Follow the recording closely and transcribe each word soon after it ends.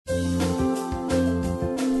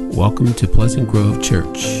Welcome to Pleasant Grove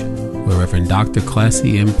Church, where Reverend Dr.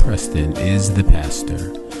 Classy M. Preston is the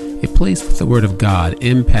pastor. A place where the Word of God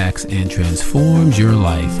impacts and transforms your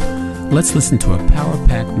life. Let's listen to a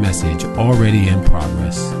power-packed message already in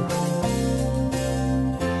progress.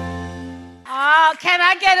 Oh, can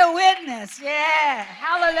I get a witness? Yeah,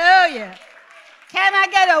 hallelujah. Can I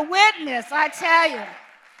get a witness? I tell you.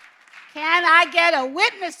 Can I get a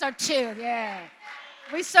witness or two? Yeah.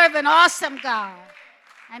 We serve an awesome God,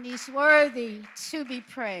 and He's worthy to be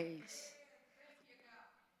praised.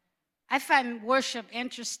 I find worship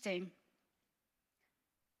interesting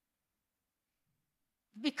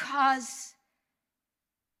because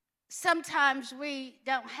sometimes we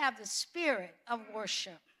don't have the spirit of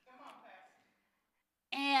worship.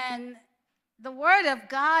 And the Word of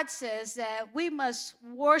God says that we must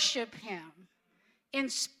worship Him in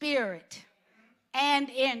spirit and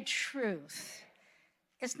in truth.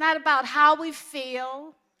 It's not about how we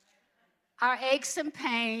feel, our aches and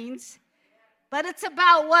pains, but it's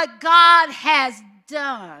about what God has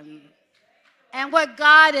done and what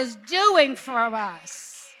God is doing for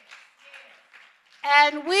us.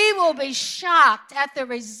 And we will be shocked at the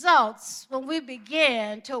results when we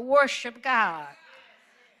begin to worship God.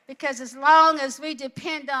 Because as long as we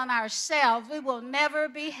depend on ourselves, we will never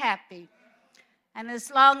be happy. And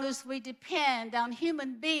as long as we depend on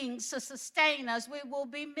human beings to sustain us, we will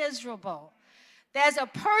be miserable. There's a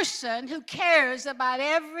person who cares about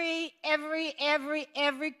every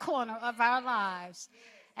corner of our lives,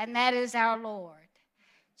 and that is our Lord.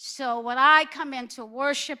 So when I come into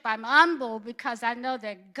worship, I'm humble because I know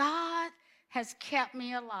that God has kept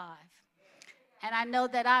me alive. And I know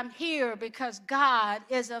that I'm here because God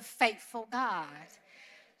is a faithful God.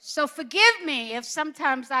 So forgive me if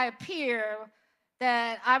sometimes I appear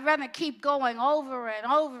that I'd rather keep going over and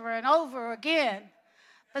over and over again.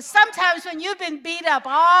 But sometimes when you've been beat up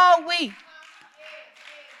all week,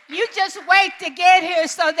 you just wait to get here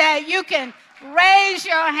so that you can raise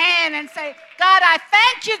your hand and say, God, I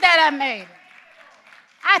thank you that I made it.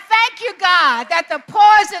 I thank you, God, that the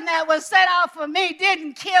poison that was set out for me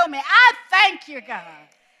didn't kill me. I thank you, God.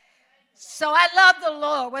 So I love the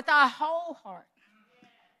Lord with our whole heart.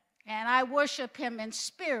 And I worship Him in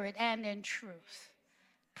spirit and in truth.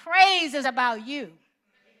 Praise is about you.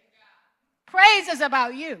 Praise is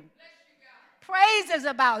about you. Praise is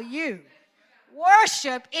about you.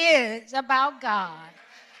 Worship is about God.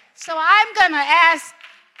 So I'm going to ask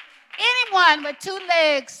anyone with two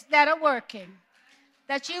legs that are working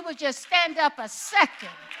that you would just stand up a second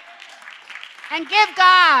and give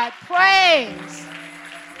God praise,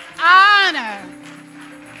 honor,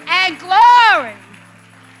 and glory.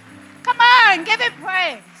 Come on, give Him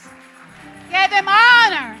praise. Give Him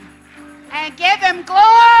honor and give Him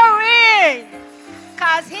glory,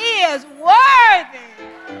 because He is worthy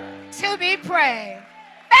to be praised.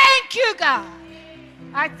 Thank you, God.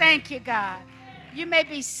 I thank you, God. You may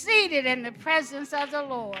be seated in the presence of the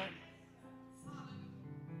Lord.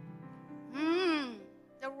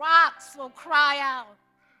 The rocks will cry out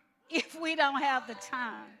if we don't have the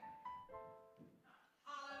time.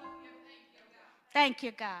 Thank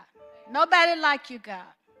you, God. Nobody like you, God.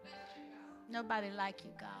 Nobody like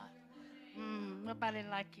you, God. Nobody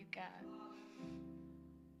like you, God.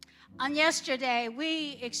 On yesterday,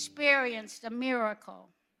 we experienced a miracle.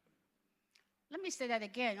 Let me say that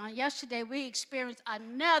again. On yesterday, we experienced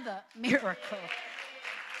another miracle.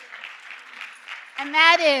 And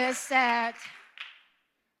that is that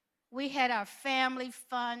we had our family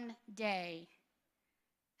fun day.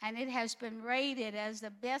 And it has been rated as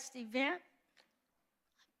the best event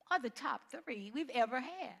or the top 3 we've ever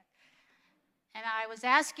had. And I was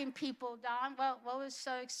asking people, Don, what was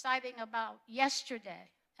so exciting about yesterday?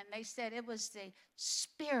 And they said it was the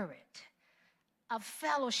spirit of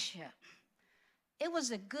fellowship. It was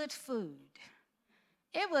the good food.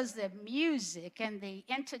 It was the music and the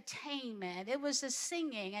entertainment. It was the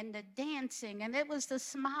singing and the dancing, and it was the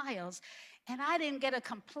smiles. And I didn't get a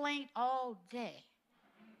complaint all day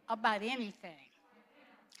about anything.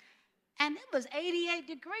 And it was 88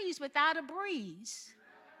 degrees without a breeze.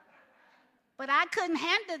 But I couldn't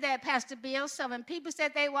handle that, Pastor Bill. So when people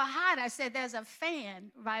said they were hot, I said, there's a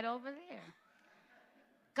fan right over there.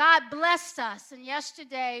 God blessed us. And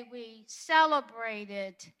yesterday we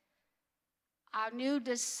celebrated our new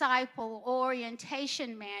disciple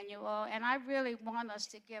orientation manual. And I really want us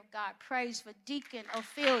to give God praise for Deacon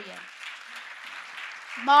Ophelia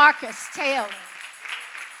Marcus Taylor.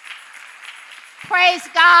 Praise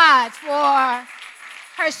God for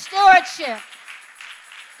her stewardship.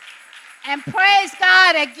 And praise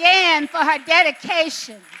God again for her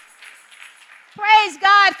dedication. Praise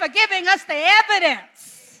God for giving us the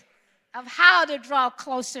evidence of how to draw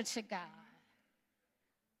closer to God.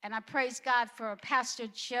 And I praise God for Pastor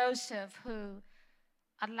Joseph, who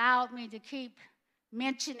allowed me to keep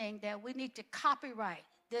mentioning that we need to copyright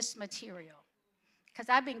this material, because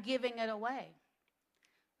I've been giving it away.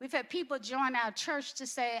 We've had people join our church to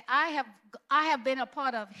say, I have been a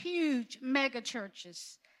part of huge mega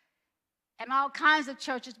churches and all kinds of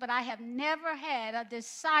churches, but I have never had a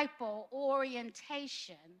disciple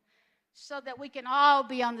orientation so that we can all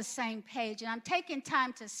be on the same page. And I'm taking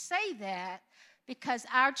time to say that because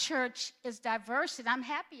our church is diverse, and I'm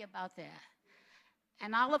happy about that.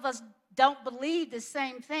 And all of us don't believe the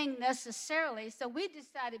same thing necessarily, so we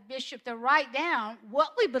decided, Bishop, to write down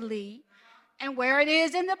what we believe and where it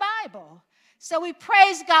is in the Bible. So we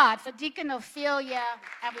praise God for Deacon Ophelia,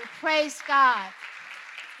 and we praise God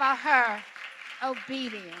for her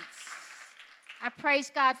obedience. I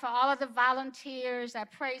praise God for all of the volunteers. I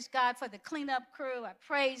praise God for the cleanup crew. I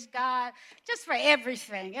praise God just for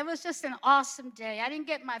everything. It was just an awesome day. I didn't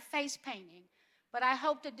get my face painting, but I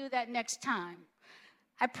hope to do that next time.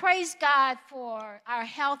 I praise God for our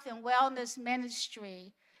health and wellness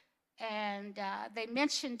ministry. And they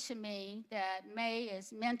mentioned to me that May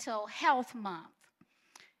is Mental Health Month.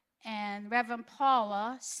 And Reverend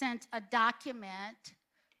Paula sent a document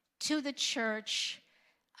to the church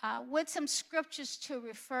with some scriptures to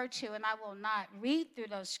refer to, and I will not read through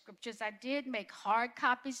those scriptures. I did make hard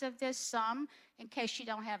copies of this, some in case you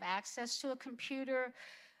don't have access to a computer.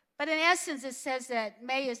 But in essence, it says that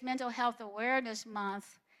May is Mental Health Awareness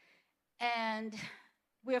Month, and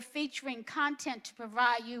we're featuring content to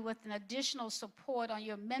provide you with an additional support on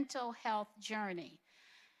your mental health journey.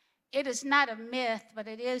 It is not a myth, but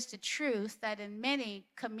it is the truth that in many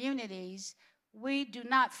communities, we do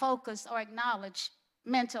not focus or acknowledge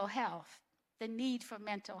mental health, the need for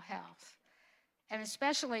mental health. And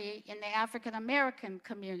especially in the African American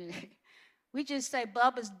community, we just say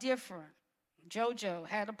Bubba's different. JoJo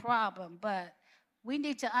had a problem, but we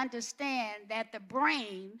need to understand that the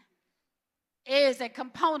brain is a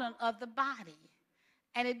component of the body,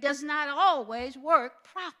 and it does not always work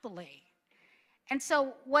properly. And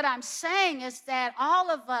so what I'm saying is that all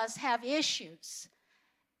of us have issues,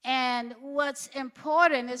 and what's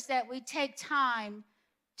important is that we take time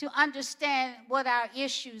to understand what our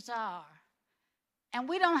issues are. And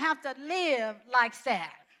we don't have to live like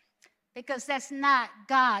that, because that's not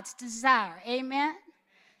God's desire. Amen?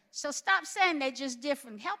 So stop saying they're just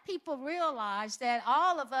different. Help people realize that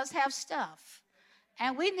all of us have stuff,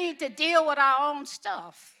 and we need to deal with our own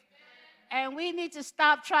stuff. And we need to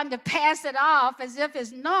stop trying to pass it off as if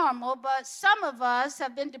it's normal, but some of us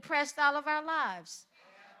have been depressed all of our lives.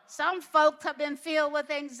 Some folks have been filled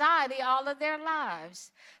with anxiety all of their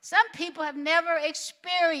lives. Some people have never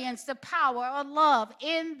experienced the power of love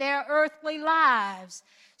in their earthly lives.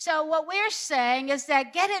 So what we're saying is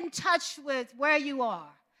that get in touch with where you are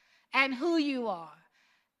and who you are.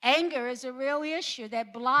 Anger is a real issue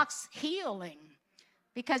that blocks healing,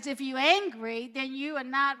 because if you're angry, then you are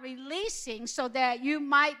not releasing so that you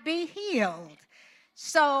might be healed.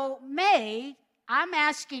 So May, I'm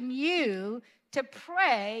asking you to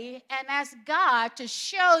pray and ask God to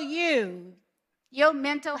show you your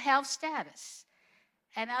mental health status,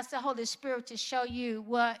 and ask the Holy Spirit to show you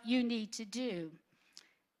what you need to do.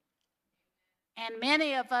 And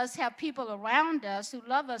many of us have people around us who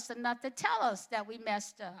love us enough to tell us that we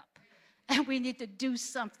messed up and we need to do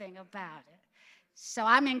something about it. So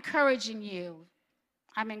I'm encouraging you.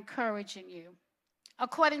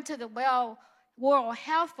 According to the World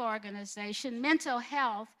Health Organization, mental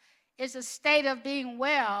health is a state of being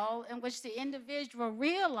well in which the individual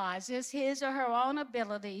realizes his or her own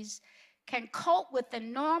abilities, can cope with the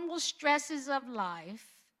normal stresses of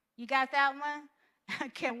life. You got that one?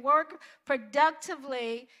 Can work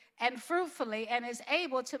productively and fruitfully, and is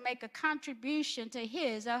able to make a contribution to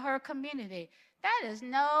his or her community. That is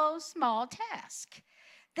no small task.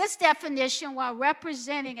 This definition, while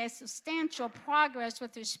representing a substantial progress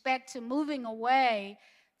with respect to moving away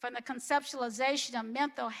from the conceptualization of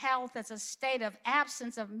mental health as a state of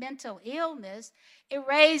absence of mental illness, it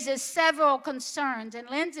raises several concerns and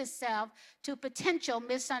lends itself to potential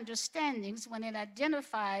misunderstandings when it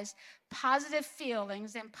identifies positive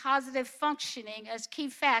feelings and positive functioning as key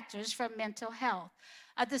factors for mental health.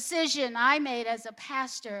 A decision I made as a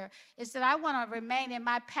pastor is that I want to remain in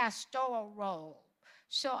my pastoral role.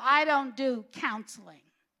 So I don't do counseling,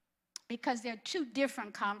 because they're two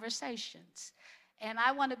different conversations. And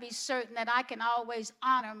I want to be certain that I can always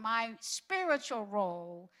honor my spiritual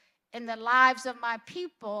role in the lives of my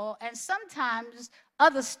people. And sometimes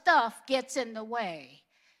other stuff gets in the way.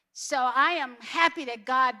 So I am happy that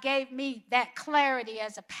God gave me that clarity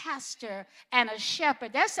as a pastor and a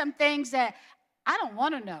shepherd. There's some things that I don't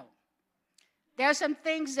want to know. There's some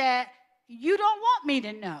things that you don't want me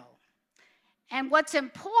to know. And what's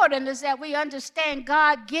important is that we understand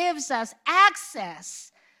God gives us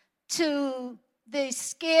access to the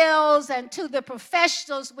skills and to the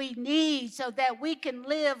professionals we need so that we can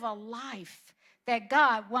live a life that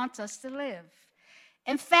God wants us to live.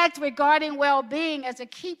 In fact, regarding well-being as a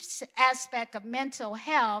key aspect of mental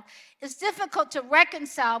health, it's difficult to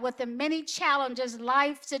reconcile with the many challenges,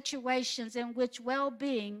 life situations in which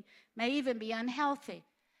well-being may even be unhealthy.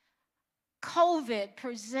 COVID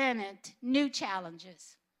presented new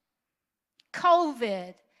challenges.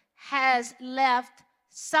 COVID has left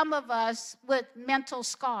some of us with mental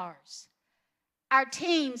scars. Our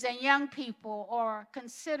teens and young people are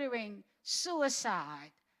considering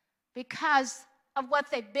suicide because of what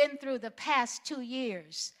they've been through the past 2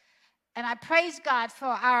 years. And I praise God for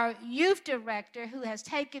our youth director who has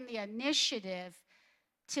taken the initiative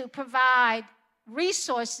to provide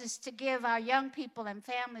resources to give our young people and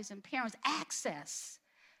families and parents access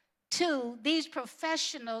to these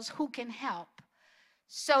professionals who can help.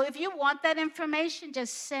 So if you want that information,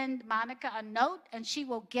 just send Monica a note and she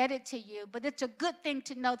will get it to you. But it's a good thing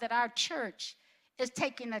to know that our church is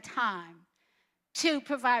taking the time to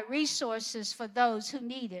provide resources for those who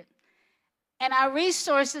need it. And our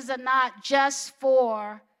resources are not just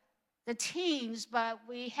for the teens, but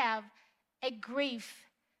we have a grief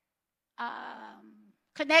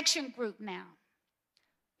connection group now,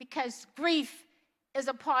 because grief is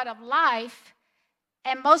a part of life,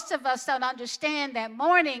 and most of us don't understand that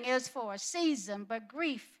mourning is for a season, but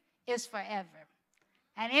grief is forever.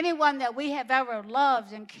 And anyone that we have ever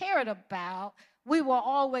loved and cared about, we will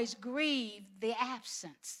always grieve the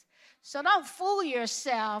absence. So don't fool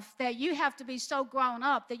yourself that you have to be so grown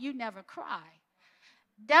up that you never cry.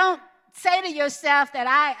 Don't say to yourself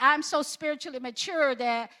that I'm so spiritually mature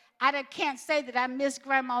that I can't say that I miss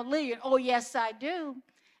Grandma Lee. Oh, yes, I do.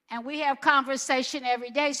 And we have conversation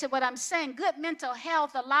every day. So what I'm saying, good mental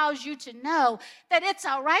health allows you to know that it's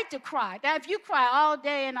all right to cry. Now, if you cry all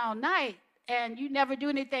day and all night and you never do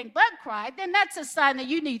anything but cry, then that's a sign that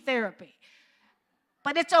you need therapy.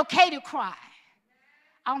 But it's okay to cry.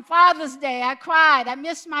 On Father's Day, I cried. I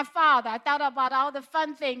missed my father. I thought about all the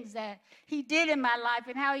fun things that he did in my life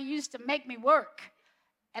and how he used to make me work.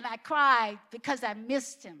 And I cried because I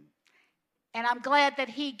missed him. And I'm glad that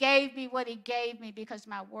he gave me what he gave me, because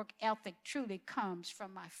my work ethic truly comes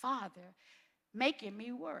from my father making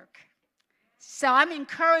me work. So I'm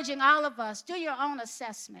encouraging all of us, do your own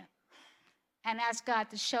assessment and ask God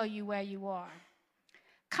to show you where you are.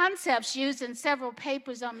 Concepts used in several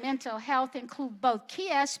papers on mental health include both key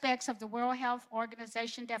aspects of the World Health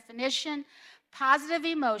Organization definition, positive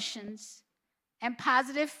emotions, and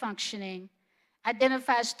positive functioning.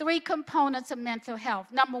 Identifies 3 components of mental health.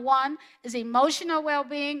 Number 1 is emotional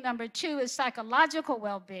well-being. Number 2 is psychological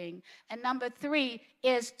well-being. And number 3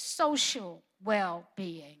 is social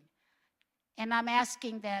well-being. And I'm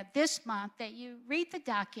asking that this month that you read the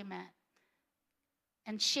document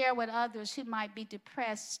and share with others who might be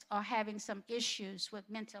depressed or having some issues with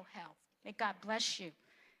mental health. May God bless you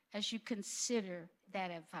as you consider that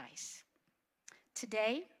advice.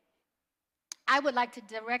 Today, I would like to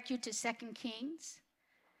direct you to 2 Kings.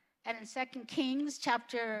 And in 2 Kings,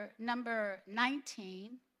 chapter number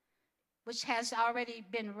 19, which has already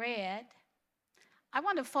been read, I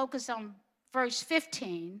want to focus on verse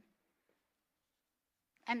 15.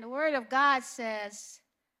 And the word of God says,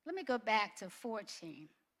 let me go back to 14.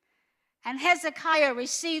 And Hezekiah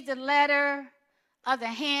received the letter of the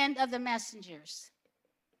hand of the messengers.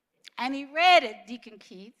 And he read it, Deacon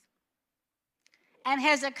Keith. And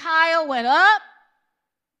Hezekiah went up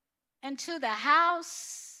into the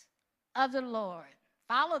house of the Lord.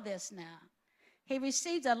 Follow this now. He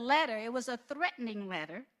received a letter. It was a threatening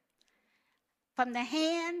letter from the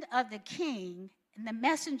hand of the king, and the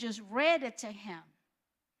messengers read it to him.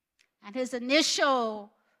 And his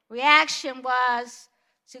initial reaction was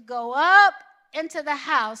to go up into the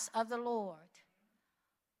house of the Lord.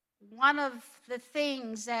 One of the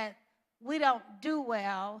things that we don't do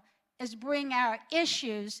well is bring our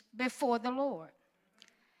issues before the Lord.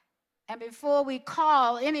 And before we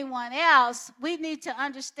call anyone else, we need to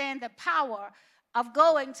understand the power of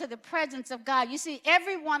going to the presence of God. You see,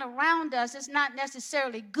 everyone around us is not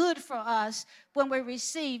necessarily good for us when we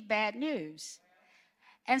receive bad news.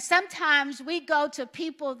 And sometimes we go to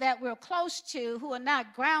people that we're close to who are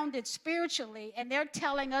not grounded spiritually, and they're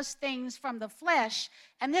telling us things from the flesh,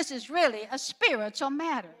 and this is really a spiritual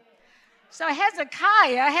matter. So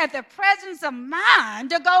Hezekiah had the presence of mind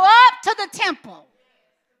to go up to the temple.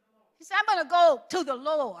 He said, I'm going to go to the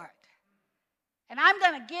Lord. And I'm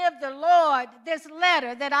going to give the Lord this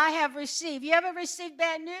letter that I have received. You ever received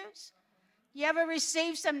bad news? You ever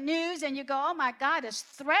receive some news and you go, oh my God, it's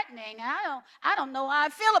threatening. I don't know how I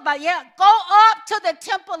feel about it. Yeah, go up to the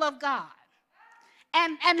temple of God.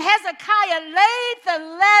 And Hezekiah laid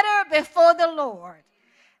the letter before the Lord.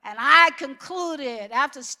 And I concluded,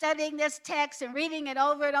 after studying this text and reading it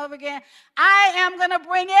over and over again, I am going to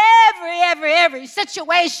bring every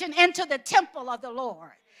situation into the temple of the Lord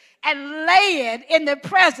and lay it in the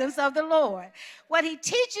presence of the Lord. What he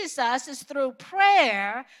teaches us is through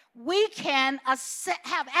prayer, we can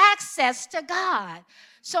have access to God.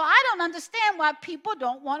 So I don't understand why people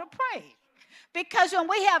don't want to pray. Because when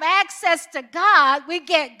we have access to God, we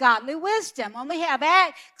get godly wisdom. When we have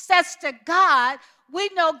access to God, we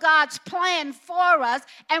know God's plan for us.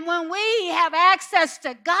 And when we have access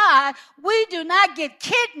to God, we do not get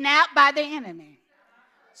kidnapped by the enemy.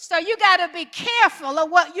 So you got to be careful of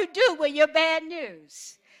what you do with your bad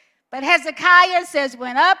news. But Hezekiah says,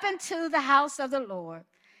 went up into the house of the Lord,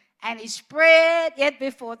 and he spread it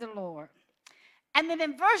before the Lord. And then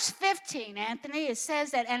in verse 15, Anthony, it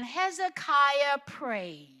says that, and Hezekiah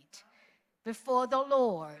prayed before the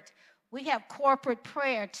Lord. We have corporate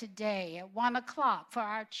prayer today at 1 o'clock for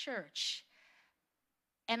our church.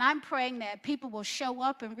 And I'm praying that people will show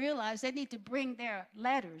up and realize they need to bring their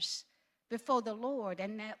letters before the Lord,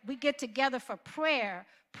 and that we get together for prayer.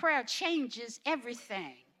 Prayer changes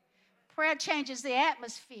everything. Prayer changes the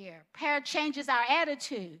atmosphere. Prayer changes our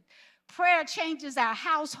attitude. Prayer changes our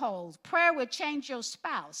households. Prayer will change your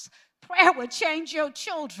spouse. Prayer will change your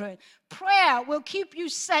children. Prayer will keep you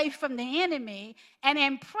safe from the enemy. And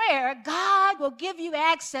in prayer, God will give you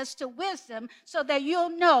access to wisdom so that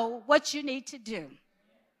you'll know what you need to do.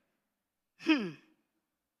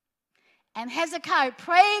 And Hezekiah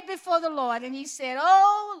prayed before the Lord, and he said,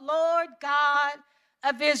 O Lord God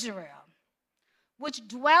of Israel, which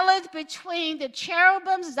dwelleth between the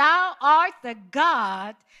cherubims, thou art the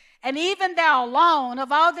God, and even thou alone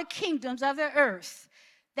of all the kingdoms of the earth.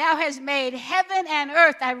 Thou hast made heaven and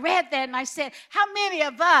earth. I read that and I said, how many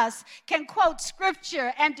of us can quote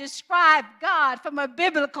scripture and describe God from a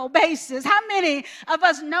biblical basis? How many of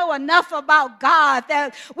us know enough about God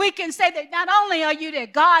that we can say that not only are you the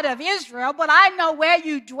God of Israel, but I know where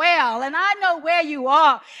you dwell, and I know where you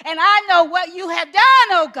are, and I know what you have done,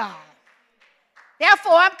 oh God.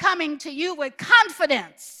 Therefore, I'm coming to you with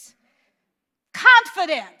confidence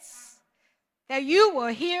that you will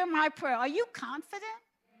hear my prayer. Are you confident?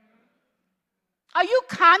 Are you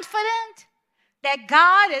confident that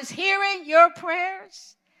God is hearing your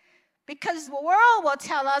prayers? Because the world will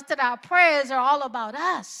tell us that our prayers are all about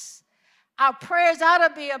us. Our prayers ought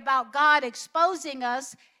to be about God exposing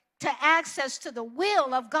us to access to the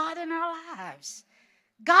will of God in our lives.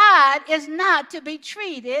 God is not to be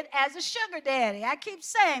treated as a sugar daddy. I keep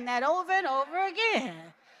saying that over and over again.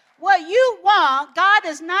 What you want, God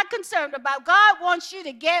is not concerned about. God wants you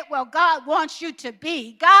to get where God wants you to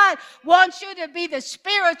be. God wants you to be the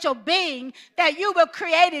spiritual being that you were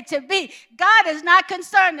created to be. God is not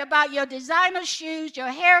concerned about your designer shoes, your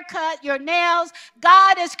haircut, your nails.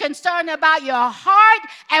 God is concerned about your heart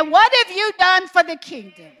and what have you done for the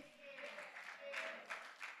kingdom.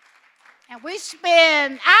 And we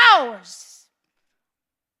spend hours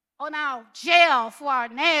on our gel for our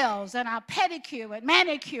nails and our pedicure and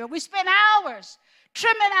manicure. We spend hours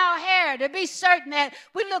trimming our hair to be certain that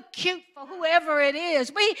we look cute for whoever it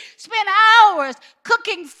is. We spend hours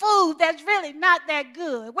cooking food that's really not that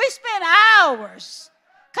good. We spend hours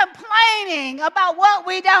complaining about what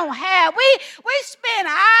we don't have. We spend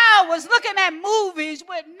hours looking at movies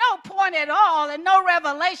with no point at all and no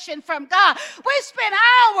revelation from God. We spend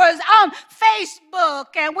hours on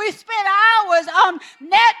Facebook, and we spend hours on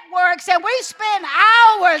networks, and we spend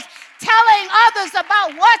hours telling others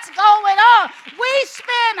about what's going on. We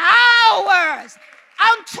spend hours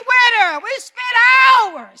on Twitter. We spend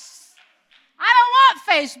hours. I don't want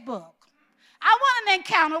Facebook. I want an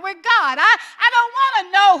encounter with God. I don't want to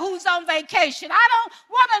know who's on vacation. I don't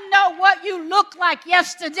want to know what you looked like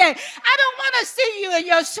yesterday. I don't want to see you in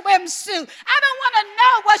your swimsuit. I don't want to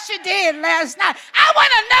know what you did last night. I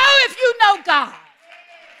want to know if you know God.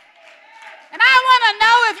 And I want to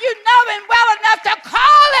know if you know him well enough to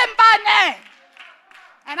call him by name.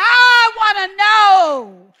 And I want to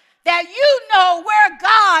know that you know where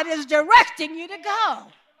God is directing you to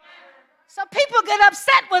go. So people get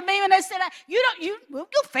upset with me when they say, your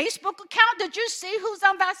Facebook account, did you see who's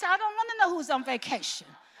on vacation? I don't want to know who's on vacation.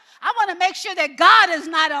 I want to make sure that God is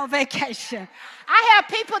not on vacation. I have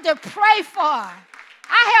people to pray for.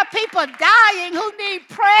 I have people dying who need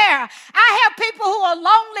prayer. I have people who are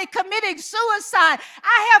lonely committing suicide.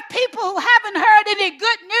 I have people who haven't heard any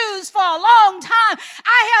good news for a long time.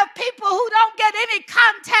 I have people who don't get any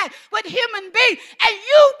contact with human beings. And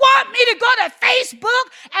you want me to go to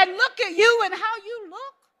Facebook and look at you and how you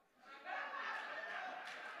look?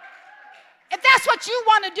 If that's what you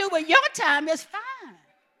want to do with your time, it's fine.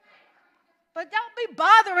 But don't be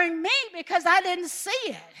bothering me because I didn't see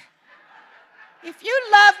it. If you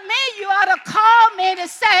love me, you ought to call me to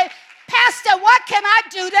say, Pastor, what can I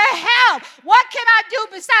do to help? What can I do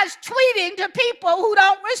besides tweeting to people who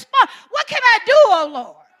don't respond? What can I do, oh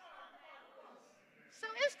Lord? So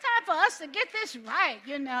it's time for us to get this right,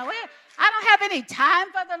 you know. I don't have any time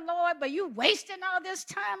for the Lord, but you wasting all this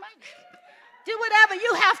time. Do whatever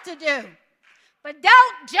you have to do. But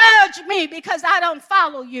don't judge me because I don't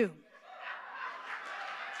follow you.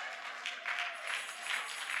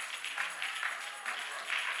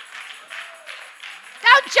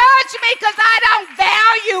 Don't judge me because I don't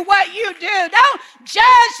value what you do. Don't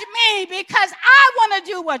judge me because I want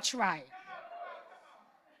to do what's right.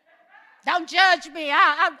 Don't judge me.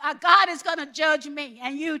 God is going to judge me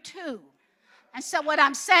and you too. And so what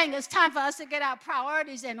I'm saying is time for us to get our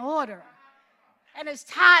priorities in order. And it's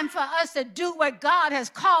time for us to do what God has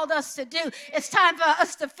called us to do. It's time for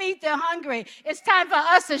us to feed the hungry. It's time for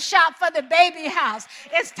us to shop for the baby house.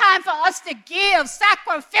 It's time for us to give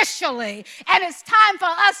sacrificially. And it's time for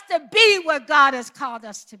us to be what God has called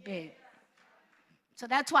us to be. So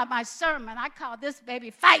that's why my sermon, I call this baby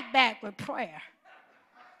Fight Back with Prayer.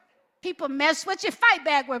 People mess with you, fight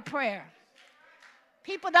back with prayer.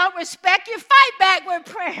 People don't respect you, fight back with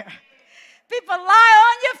prayer. People lie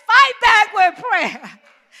on you, fight back with prayer.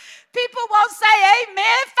 People won't say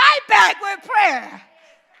amen, fight back with prayer.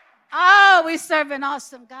 Oh, we serve an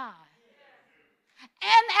awesome God.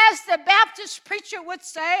 And as the Baptist preacher would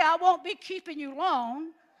say, I won't be keeping you long.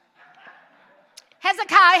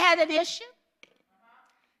 Hezekiah had an issue.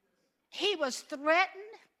 He was threatened.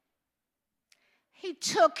 He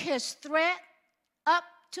took his threat up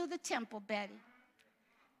to the temple, Betty.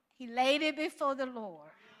 He laid it before the Lord.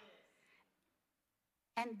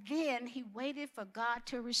 And then he waited for God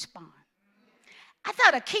to respond. I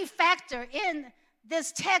thought a key factor in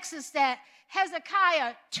this text is that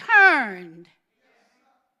Hezekiah turned.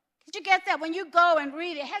 Did you get that? When you go and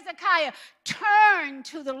read it, Hezekiah turned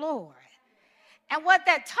to the Lord. And what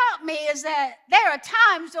that taught me is that there are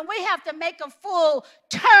times when we have to make a full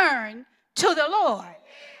turn to the Lord.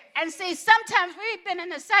 And see, sometimes we've been in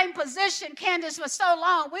the same position, Candace, for so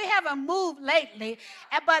long. We haven't moved lately.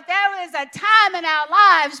 But there is a time in our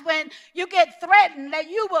lives when you get threatened that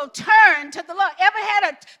you will turn to the Lord. Ever had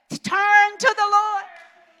a turn to the Lord?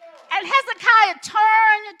 And Hezekiah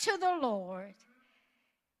turned to the Lord.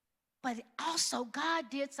 But also, God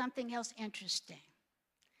did something else interesting.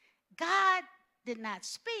 God did not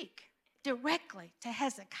speak directly to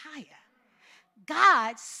Hezekiah.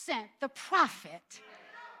 God sent the prophet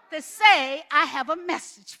to say, I have a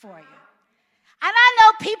message for you. And I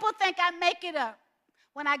know people think I make it up.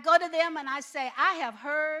 When I go to them and I say, I have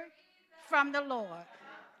heard from the Lord.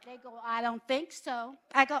 They go, I don't think so.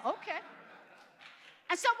 I go, okay.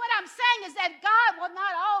 And so what I'm saying is that God will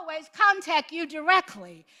not always contact you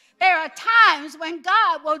directly. There are times when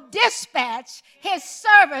God will dispatch his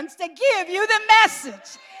servants to give you the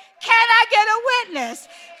message. Can I get a witness?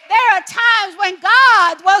 There are times when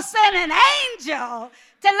God will send an angel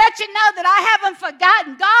to let you know that I haven't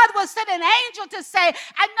forgotten. God will send an angel to say,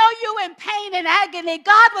 I know you in pain and agony.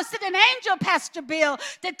 God will send an angel, Pastor Bill,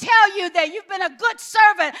 to tell you that you've been a good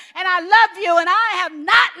servant and I love you and I have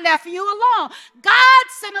not left you alone. God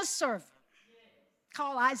sent a servant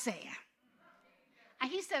called Isaiah.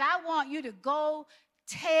 And he said, I want you to go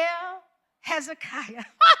tell Hezekiah,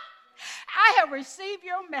 I have received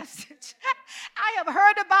your message. I have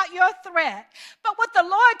heard about your threat. But what the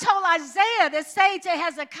Lord told Isaiah to say to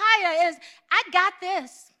Hezekiah is, I got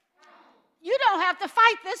this. You don't have to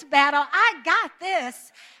fight this battle. I got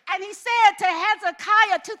this. And he said to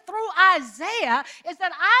Hezekiah, through Isaiah, is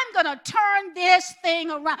that I'm going to turn this thing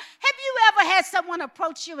around. Have you ever had someone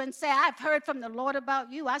approach you and say, I've heard from the Lord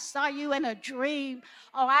about you. I saw you in a dream.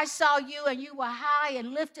 Or I saw you and you were high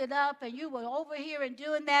and lifted up and you were over here and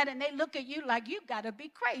doing that. And they look at you like you've got to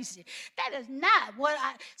be crazy. That is not what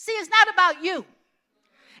see, it's not about you.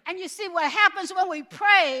 And you see what happens when we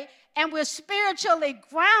pray and we're spiritually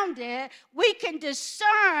grounded, we can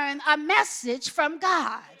discern a message from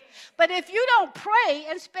God. But if you don't pray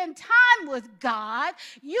and spend time with God,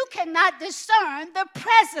 you cannot discern the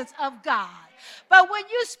presence of God. But when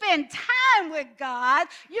you spend time with God,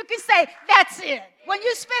 you can say, that's it. When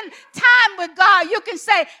you spend time with God, you can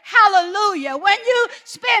say, hallelujah. When you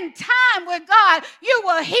spend time with God, you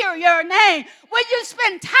will hear your name. When you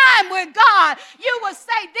spend time with God, you will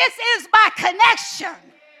say, this is my connection.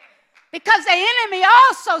 Because the enemy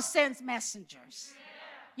also sends messengers.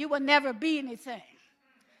 You will never be anything.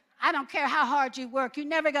 I don't care how hard you work. You're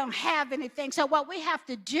never going to have anything. So what we have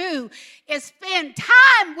to do is spend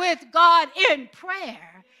time with God in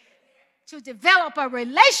prayer to develop a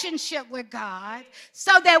relationship with God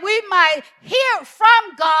so that we might hear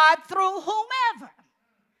from God through whomever.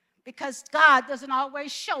 Because God doesn't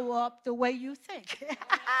always show up the way you think.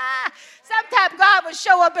 Sometimes God will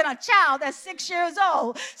show up in a child that's 6 years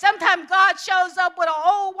old. Sometimes God shows up with an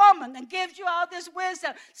old woman and gives you all this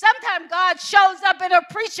wisdom. Sometimes God shows up in a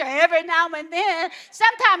preacher every now and then.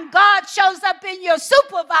 Sometimes God shows up in your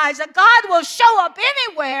supervisor. God will show up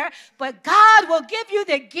anywhere, but God will give you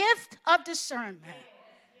the gift of discernment.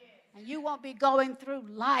 And you won't be going through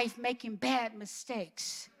life making bad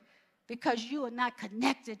mistakes, because you are not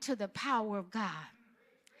connected to the power of God.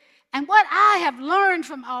 And what I have learned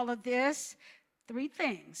from all of this, 3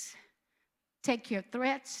 things. Take your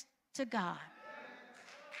threats to God.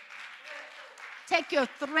 Take your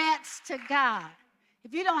threats to God.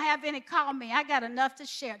 If you don't have any, call me. I got enough to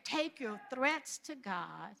share. Take your threats to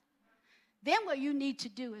God. Then what you need to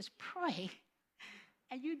do is pray,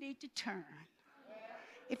 and you need to turn.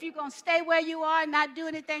 If you're going to stay where you are and not do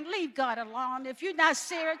anything, leave God alone. If you're not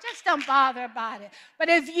serious, just don't bother about it. But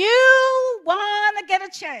if you want to get a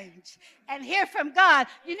change and hear from God,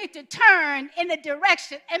 you need to turn in the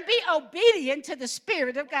direction and be obedient to the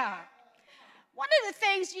Spirit of God. One of the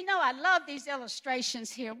things, I love these illustrations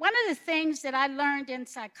here. One of the things that I learned in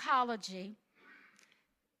psychology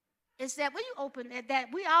is that when you open it, that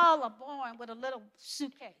we all are born with a little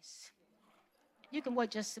suitcase. You can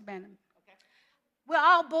wait just a minute. We're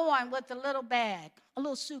all born with a little bag, a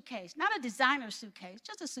little suitcase, not a designer suitcase,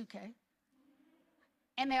 just a suitcase.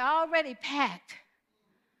 And they're already packed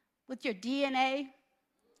with your DNA,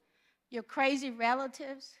 your crazy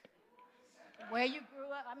relatives, where you grew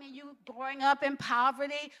up. You growing up in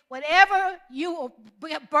poverty, whatever you were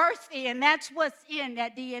birthed in, that's what's in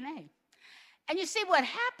that DNA. And you see, what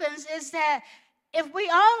happens is that if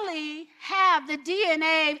we only have the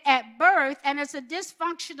DNA at birth and it's a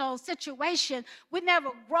dysfunctional situation, we never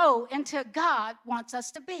grow into God wants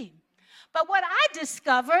us to be. But what I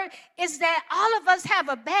discovered is that all of us have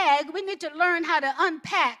a bag. We need to learn how to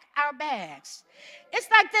unpack our bags.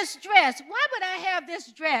 It's like this dress. Why would I have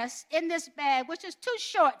this dress in this bag, which is too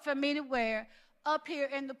short for me to wear up here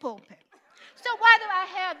in the pulpit? So why do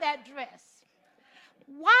I have that dress?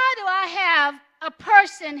 Why do I have a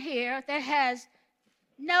person here that has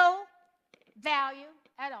no value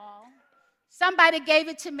at all? Somebody gave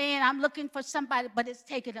it to me and I'm looking for somebody, but it's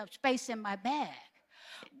taking up space in my bag.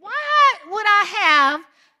 Why would I have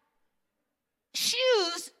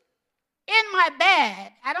shoes in my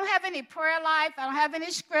bag? I don't have any prayer life. I don't have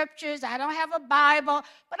any scriptures. I don't have a Bible.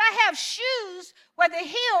 But I have shoes where the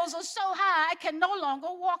heels are so high I can no longer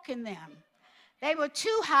walk in them. They were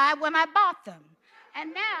too high when I bought them.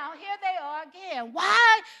 And now, here they are again.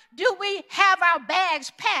 Why do we have our bags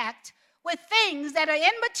packed with things that are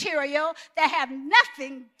immaterial, that have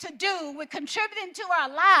nothing to do with contributing to our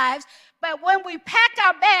lives? But when we pack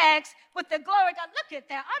our bags with the glory of God, look at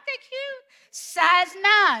that. Aren't they cute? Size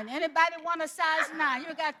 9. Anybody want a size 9?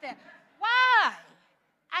 You got that. Why?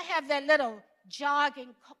 I have that little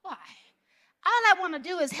jogging. Why? All I want to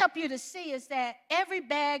do is help you to see is that every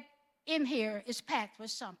bag in here is packed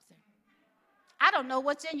with something. I don't know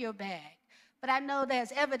what's in your bag, but I know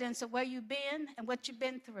there's evidence of where you've been and what you've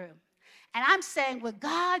been through. And I'm saying with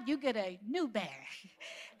God, you get a new bag.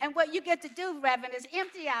 And what you get to do, Reverend, is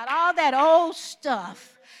empty out all that old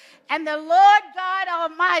stuff. And the Lord God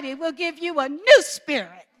Almighty will give you a new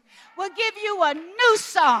spirit, will give you a new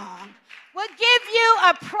song, will give you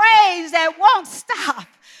a praise that won't stop,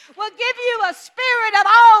 will give you a spirit of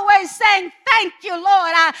always saying, thank you,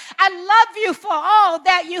 Lord. I love you for all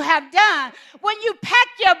that you have done. When you pack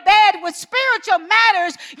your bed with spiritual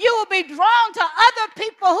matters, you will be drawn to other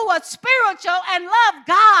people who are spiritual and love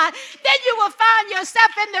God. Then you will find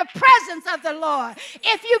yourself in the presence of the Lord.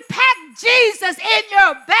 If you pack Jesus in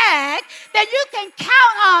your bag, then you can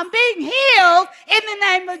count on being healed in the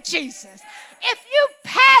name of Jesus. If you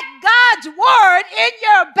pack God's word in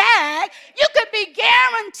your bag, you can be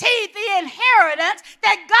guaranteed the inheritance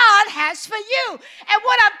that God has for you. And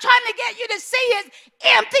what I'm trying to get you to see is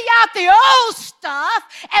empty out the old stuff.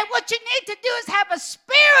 And what you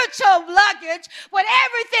luggage with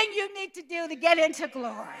everything you need to do to get into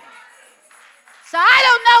glory. So I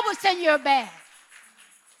don't know what's in your bag.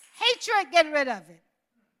 Hatred, get rid of it.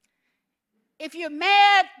 If you're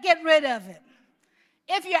mad, get rid of it.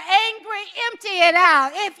 If you're angry, empty it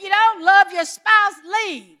out. If you don't love your spouse,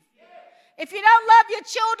 leave. If you don't love your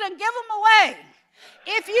children, give them away.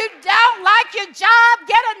 If you don't like your job,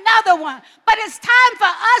 get another one. But it's time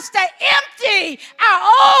for us to empty our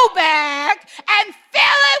old bag and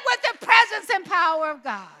fill it with the presence and power of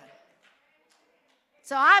God.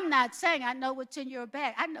 So I'm not saying I know what's in your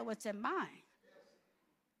bag. I know what's in mine.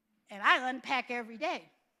 And I unpack every day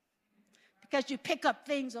because you pick up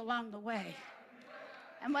things along the way.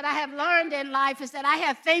 And what I have learned in life is that I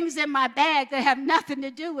have things in my bag that have nothing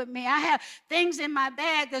to do with me. I have things in my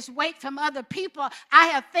bag that's weight from other people. I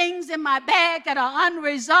have things in my bag that are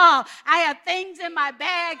unresolved. I have things in my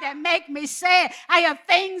bag that make me sad. I have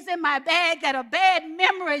things in my bag that are bad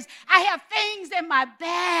memories. I have things in my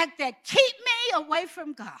bag that keep me away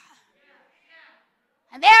from God.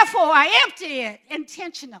 And therefore, I empty it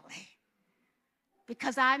intentionally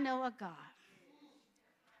because I know a God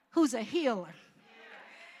who's a healer.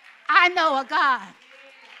 I know a God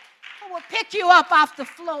who will pick you up off the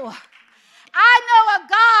floor. I know a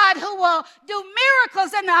God who will do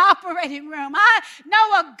miracles in the operating room. I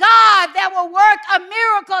know a God that will work a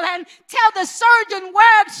miracle and tell the surgeon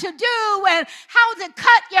what to do and how to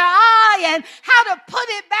cut your eye and how to put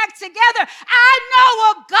it back together. I know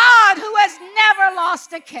a God who has never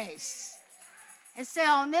lost a case. And so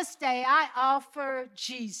on this day, I offer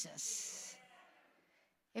Jesus.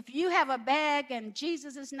 If you have a bag and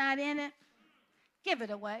Jesus is not in it, give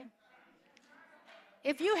it away.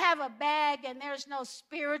 If you have a bag and there's no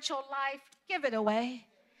spiritual life, give it away.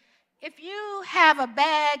 If you have a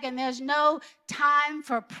bag and there's no time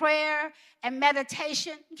for prayer and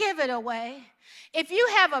meditation, give it away. If you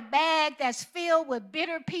have a bag that's filled with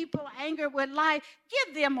bitter people, anger with life,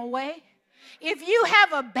 give them away. If you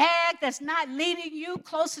have a bag that's not leading you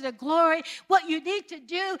closer to glory, what you need to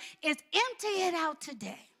do is empty it out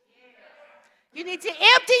today. You need to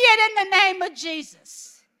empty it in the name of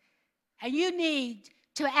Jesus. And you need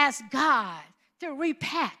to ask God to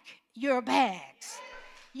repack your bags.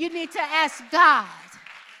 You need to ask God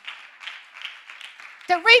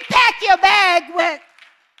to repack your bag with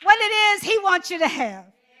what it is He wants you to have.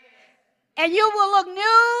 And you will look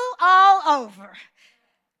new all over.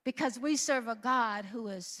 Because we serve a God who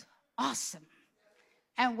is awesome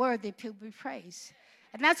and worthy to be praised.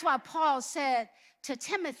 And that's why Paul said to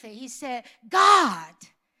Timothy, he said, God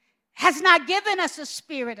has not given us a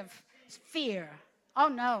spirit of fear. Oh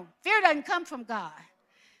no, fear doesn't come from God.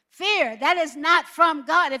 Fear, that is not from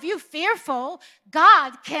God. If you're fearful,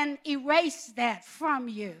 God can erase that from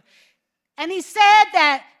you. And he said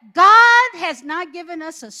that God has not given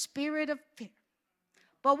us a spirit of fear,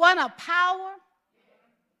 but one of power.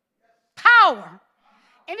 Power.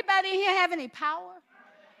 Anybody in here have any power?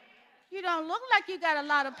 You don't look like you got a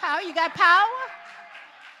lot of power. You got power?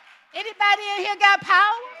 Anybody in here got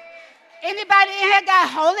power? Anybody in here got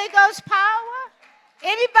Holy Ghost power?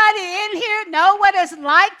 Anybody in here know what it's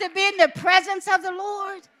like to be in the presence of the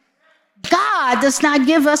Lord? God does not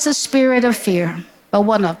give us a spirit of fear, but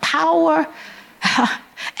one of power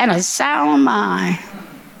and a sound mind.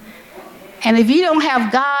 And if you don't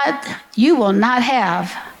have God, you will not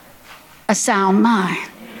have a sound mind,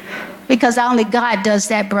 because only God does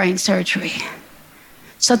that brain surgery.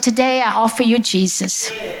 So today I offer you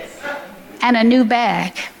Jesus and a new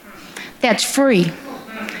bag that's free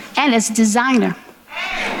and it's designer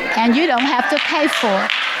and you don't have to pay for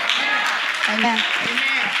it. Amen.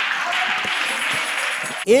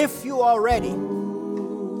 If you are ready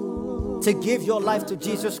to give your life to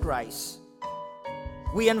Jesus Christ,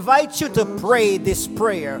 we invite you to pray this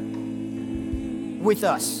prayer with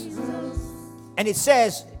us. And it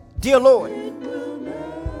says, Dear Lord,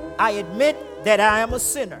 I admit that I am a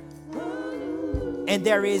sinner, and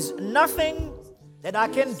there is nothing that I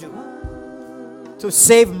can do to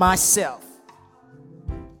save myself.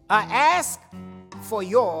 I ask for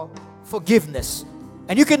your forgiveness.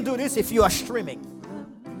 And you can do this if you are streaming.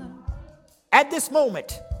 At this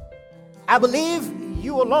moment, I believe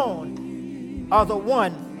you alone are the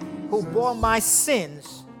one who bore my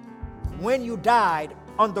sins when you died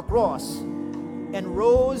on the cross and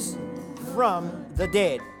rose from the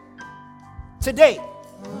dead. Today,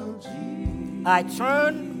 I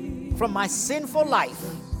turn from my sinful life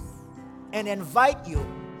and invite you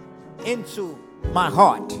into my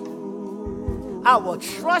heart. I will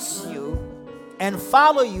trust you and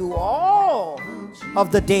follow you all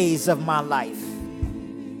of the days of my life.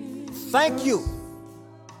 Thank you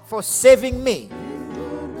for saving me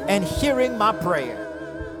and hearing my prayer.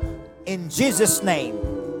 In Jesus' name,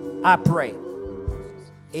 I pray.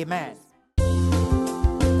 Amen.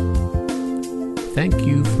 Thank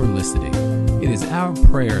you for listening. It is our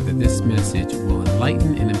prayer that this message will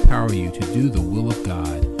enlighten and empower you to do the will of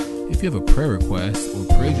God. If you have a prayer request or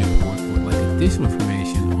praise report or would like additional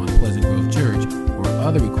information on Pleasant Grove Church or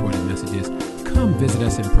other recorded messages, come visit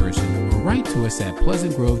us in person or write to us at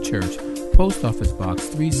Pleasant Grove Church, Post Office Box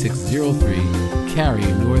 3603, Cary,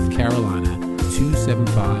 North Carolina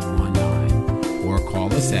 27519, or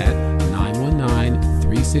call us at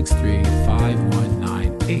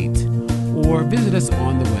 919-363-5198, or visit us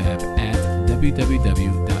on the web at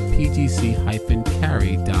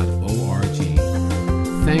www.pgc-cary.org.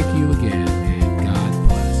 Thank you again